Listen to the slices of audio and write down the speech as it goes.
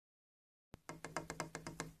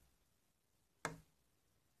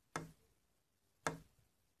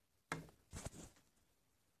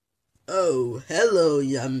Oh, hello,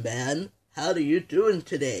 young man. How are you doing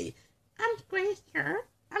today? I'm great, sir.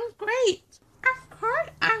 I'm great. Of course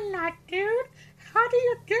I'm not, dude. How are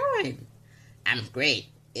you doing? I'm great.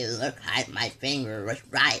 It looked like my finger was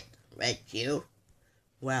right, you?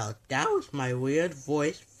 Well, that was my weird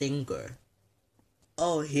voice finger.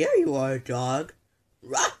 Oh, here you are, dog.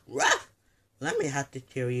 Ruff, ruff. Let me have to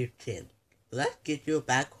tear your chin. Let's get you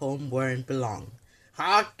back home where you belong.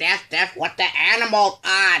 Oh, that's what the animal's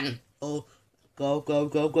on. Oh, go, go,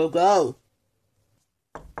 go, go, go.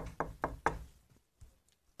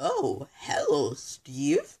 Oh, hello,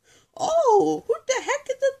 Steve. Oh, who the heck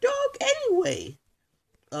is the dog anyway?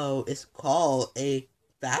 Oh, it's called a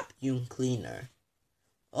vacuum cleaner.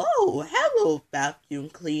 Oh, hello, vacuum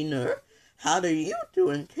cleaner. How are you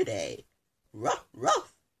doing today? Ruff,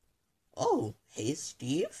 ruff. Oh, hey,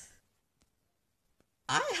 Steve.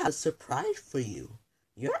 I have a surprise for you.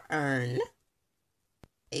 You'll earn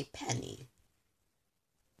a penny.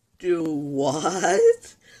 Do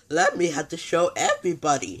what? Let me have to show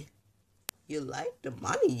everybody. You like the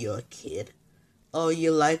money, you're a kid. Oh,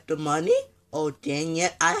 you like the money? Oh, dang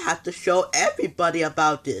it, I have to show everybody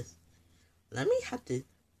about this. Let me have to...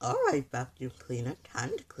 Alright, vacuum cleaner,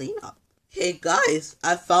 time to clean up. Hey guys,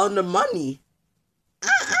 I found the money.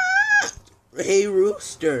 Hey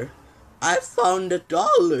Rooster, I found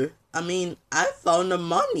 $1. I found the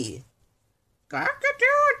money.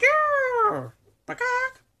 Cock-a-doo-doo.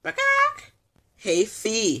 Ba-cock, ba-cock. Hey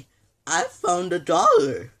Fee, I found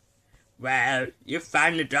 $1. Well, you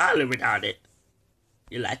found $1 without it.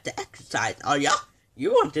 You like to exercise, oh yeah?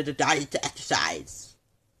 You wanted to diet to exercise.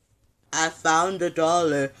 I found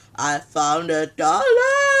 $1. I found $1.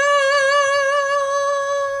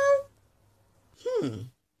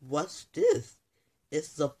 What's this?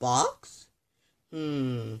 It's a box?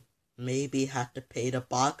 Maybe have to pay the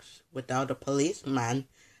box without a policeman.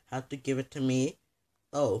 Have to give it to me.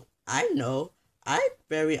 Oh, I know. I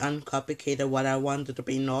very uncomplicated what I wanted to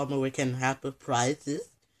be normal. We can have the prizes.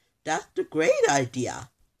 That's the great idea.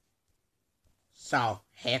 So,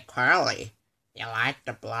 hey Curly, you like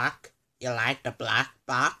the black? You like the black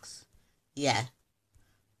box? Yeah.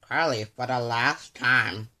 Curly, for the last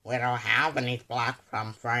time, we don't have any black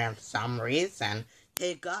for some reason.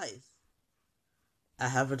 Hey guys, I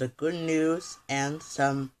have the good news and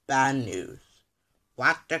some bad news.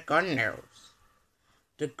 What's the good news?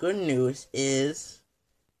 The good news is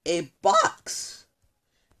a box.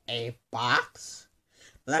 A box?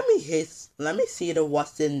 Let me see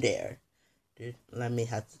what's in there. Let me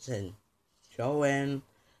have to show in,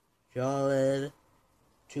 Jolid,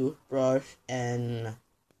 toothbrush, and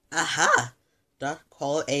aha! That's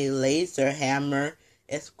called a laser hammer.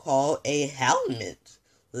 It's called a helmet.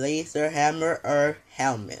 Laser hammer or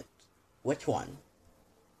helmet? Which one?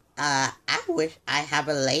 I wish I have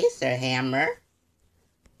a laser hammer.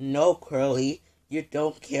 No, Curly, you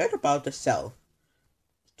don't care about yourself.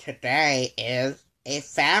 Today is a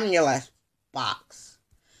fabulous box.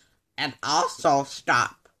 And also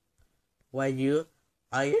stop. Are you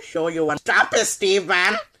sure you want... Stop it,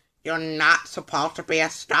 Steven! You're not supposed to be a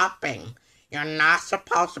stopping. You're not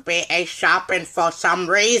supposed to be a shopping for some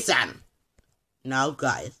reason. Now,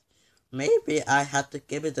 guys, maybe I have to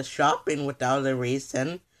give it a shopping without a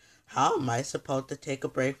reason. How am I supposed to take a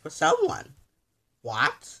break for someone?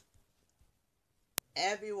 What?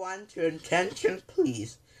 Everyone to attention,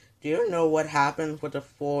 please. Do you know what happens with the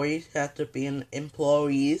 40s have to be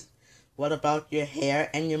employees? What about your hair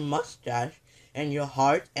and your mustache and your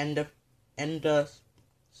heart and the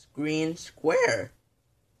screen square?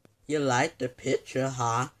 You like the picture,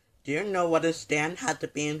 huh? Do you know what a stand had to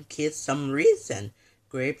be in kids some reason?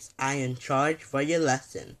 Grapes, I in charge for your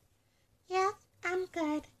lesson. Yes, I'm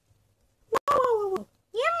good. Whoa.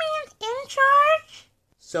 You mean in charge?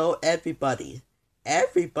 So everybody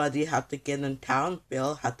have to get in town.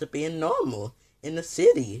 Bill have to be in normal in the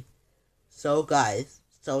city. So guys,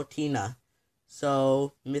 so Tina,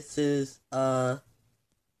 so Mrs.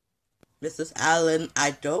 Allen,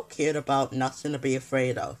 I don't care about nothing to be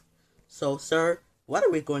afraid of. So sir, what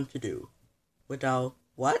are we going to do?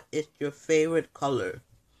 What is your favorite color?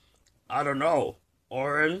 I don't know.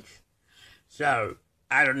 Orange? So,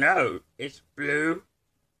 I don't know. It's blue.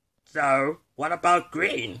 So, what about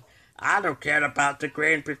green? I don't care about the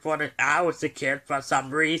green before I was a kid for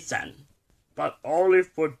some reason. But only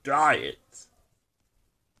for diets.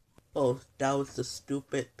 Oh, that was the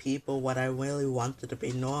stupid people what I really wanted to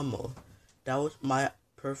be normal. That was my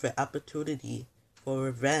perfect opportunity for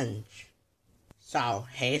revenge. So,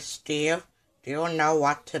 hey Steve, do you know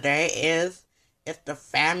what today is? It's the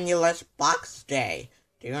Fabulous Box Day.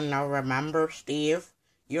 Do you know, remember, Steve?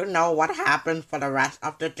 You know what happened for the rest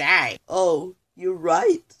of the day. Oh, you're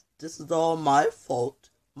right. This is all my fault.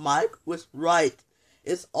 Mike was right.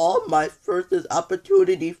 It's all my first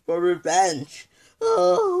opportunity for revenge.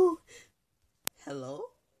 Oh. Hello?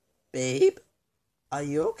 Babe? Are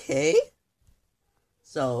you okay?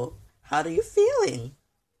 So, how are you feeling?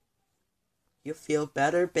 You feel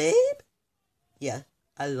better, babe? Yes,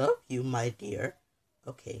 I love you, my dear.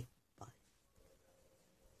 Okay, bye.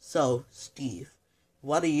 So, Steve,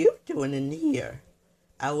 what are you doing in here?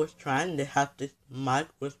 I was trying to have this. Mike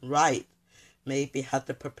was right. Maybe have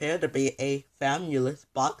to prepare to be a fabulous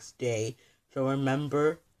box day. So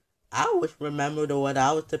remember, I always remembered when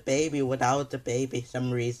I was the baby,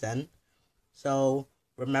 some reason. So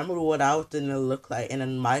remember what I was gonna look like, and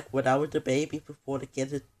then Mike, when I was the baby before the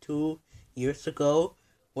kids 2 years ago,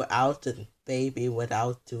 when I was the baby when I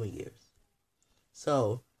was 2 years.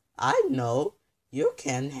 So I know you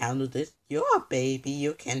can handle this. You're a baby.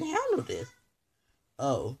 You can handle this.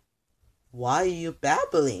 Oh, why are you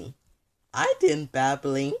babbling? I didn't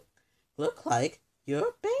babbling. Look like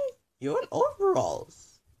you're in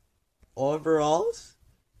overalls. Overalls?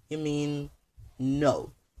 You mean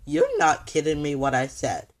no? You're not kidding me what I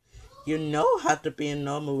said. You know how to be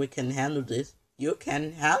normal. We can handle this. You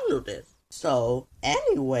can handle this. So,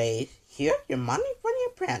 anyway, here's your money for your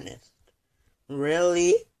apprentice.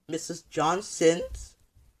 Really, Mrs. Johnson's?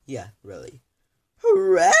 Yeah, really.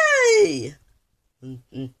 Hooray!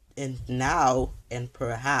 And now, and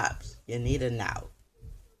perhaps, you need it now.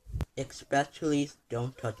 Especially,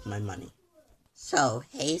 don't touch my money. So,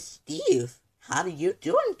 hey Steve, how are you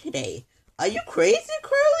doing today? Are you crazy,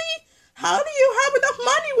 Curly? How do you have enough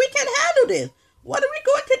money? We can handle this. What are we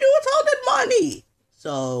going to do with all that money?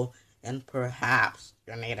 So, and perhaps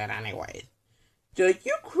you need it anyways. Are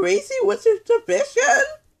you crazy with your division?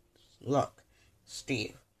 Look,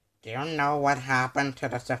 Steve, do you know what happened to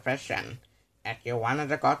the sufficient? If you wanted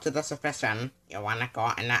to go to the sufficient, you want to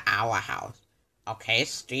go in our house. Okay,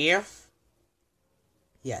 Steve?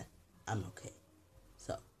 Yeah, I'm okay.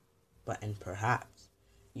 So, but and perhaps,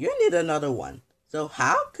 you need another one. So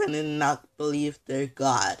how can you not believe their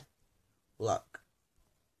God? Look,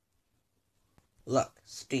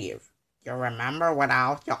 Steve, you remember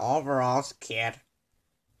without your overalls, kid?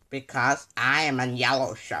 Because I am in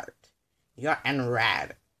yellow shirt. You're in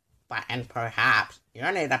red. But and perhaps you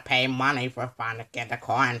need to pay money for fun to get the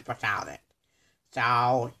coins without it.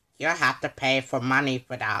 So you have to pay for money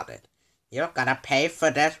without it. You're gonna pay for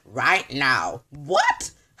this right now.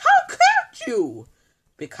 What? How could you?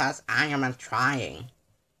 Because I am trying.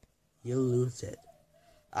 You lose it.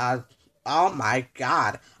 Oh my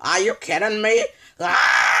God. Are you kidding me?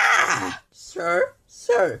 Ah! Sir,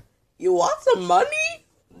 you want some money?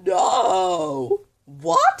 No.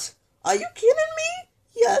 What? Are you kidding me?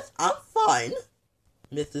 Yes, I'm fine.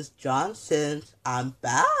 Mrs. Johnson, I'm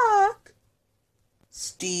back.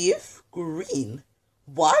 Steve Green,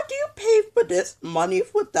 why do you pay for this money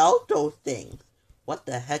without those things? What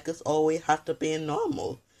the heck is always have to be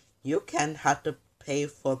normal? You can't have to pay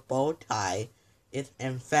for bow tie, it's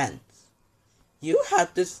fence. You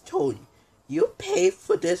have this told you pay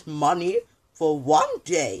for this money for 1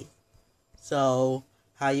 day. So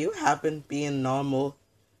how you happen being normal?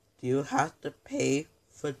 Do you have to pay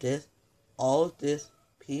for this all this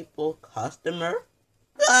people customer?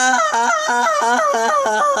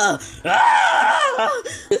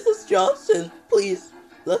 Mrs. Johnson, please.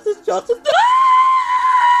 Mrs. Johnson.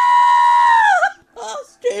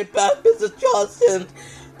 Stay back, Mrs. Johnson.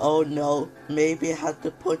 Oh no, maybe I have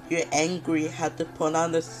to put you angry, have to put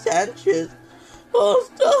on the sanchez. Oh,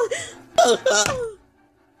 stop.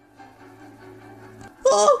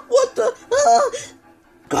 Oh, what the?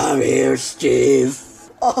 Come here, Steve.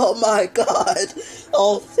 Oh my God.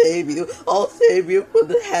 I'll save you. I'll save you for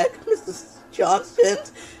the heck, Mrs. Johnson.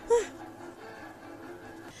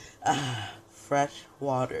 Fresh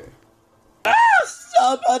water.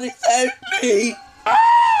 Somebody save me.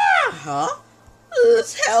 Huh?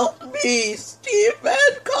 Please help me,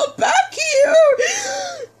 Stephen. Come back here.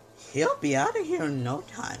 He'll be out of here in no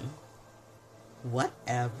time.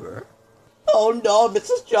 Whatever. Oh no,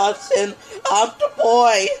 Mrs. Johnson. I'm the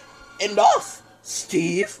boy. Enough.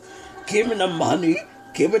 Steve, give me the money.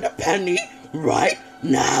 Give me the penny right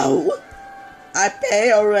now. I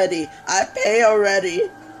pay already.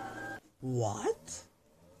 What?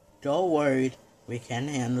 Don't worry. We can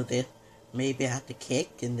handle this. Maybe I have to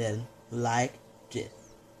kick and then like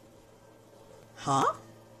this. Huh?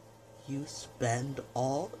 You spend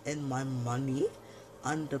all in my money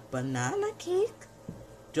on the banana cake?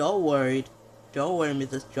 Don't worry,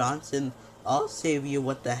 Mrs. Johnson. I'll save you.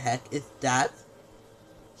 What the heck is that?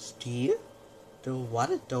 Steve? what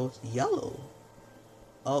are those yellow?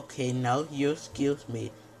 Okay, now you excuse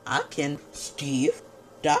me. I can, Steve,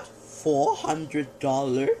 that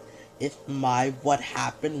 $400 is what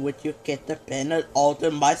happened when you get the pen and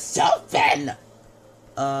alter myself then?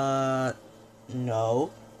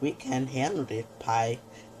 No, we can't handle it, Pie.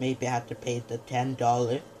 Maybe I have to pay the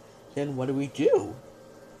 $10. Then what do we do?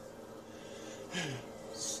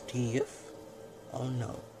 Steve? Oh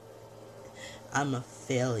no. I'm a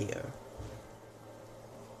failure.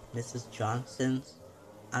 Mrs. Johnson,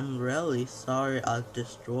 I'm really sorry I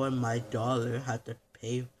destroyed my dollar. Had to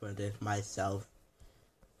pay for this myself.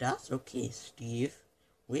 That's okay, Steve.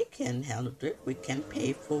 We can handle it. We can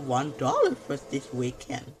pay for $1 for this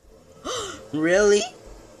weekend. Really?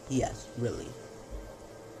 Yes, really.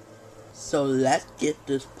 So let's get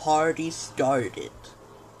this party started.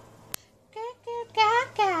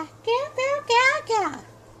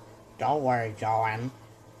 Don't worry, Joanne.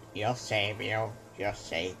 You'll save you. You'll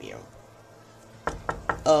save you.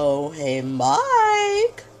 Oh, hey,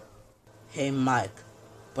 Mike. Hey, Mike.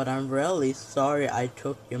 But I'm really sorry I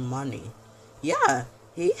took your money. Yeah,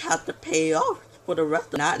 he had to pay off for the rest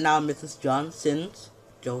of it. Not now, Mrs. Johnson.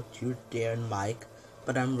 Don't you dare, Mike.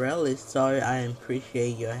 But I'm really sorry. I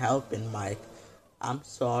appreciate your helping, Mike. I'm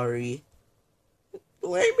sorry.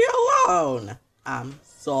 Leave me alone. I'm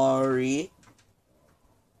sorry.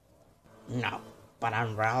 No, but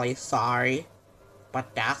I'm really sorry.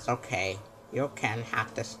 But that's okay. You can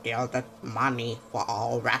have to steal the money for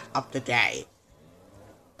all the rest of the day.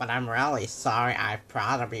 But I'm really sorry. I'm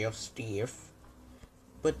proud of you, Steve.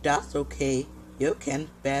 But that's okay. You can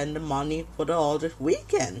spend the money for all this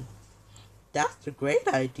weekend. That's a great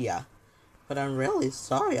idea. But I'm really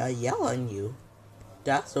sorry I yelled on you.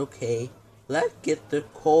 That's okay. Let's get the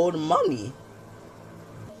cold money.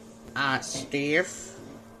 Steve?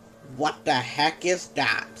 What the heck is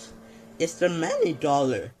that? It's the money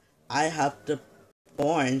dollar. I have the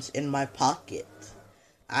coins in my pocket.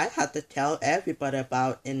 I have to tell everybody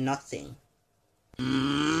about it. Nothing.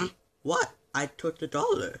 What? I took the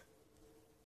dollar.